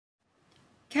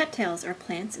Cattails are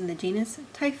plants in the genus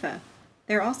Typha.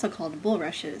 They are also called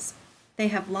bulrushes. They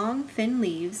have long, thin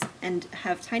leaves and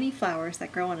have tiny flowers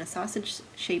that grow on a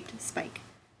sausage-shaped spike.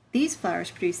 These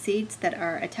flowers produce seeds that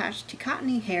are attached to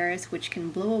cottony hairs which can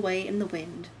blow away in the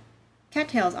wind.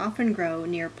 Cattails often grow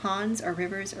near ponds or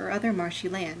rivers or other marshy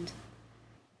land.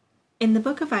 In the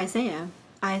book of Isaiah,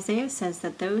 Isaiah says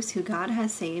that those who God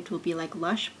has saved will be like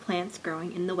lush plants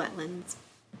growing in the wetlands.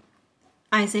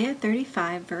 Isaiah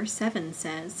 35 verse 7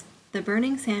 says, "The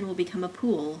burning sand will become a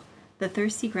pool, the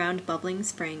thirsty ground bubbling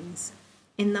springs.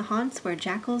 In the haunts where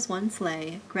jackals once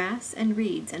lay, grass and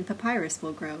reeds and papyrus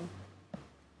will grow."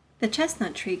 The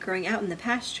chestnut tree growing out in the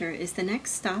pasture is the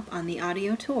next stop on the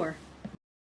audio tour.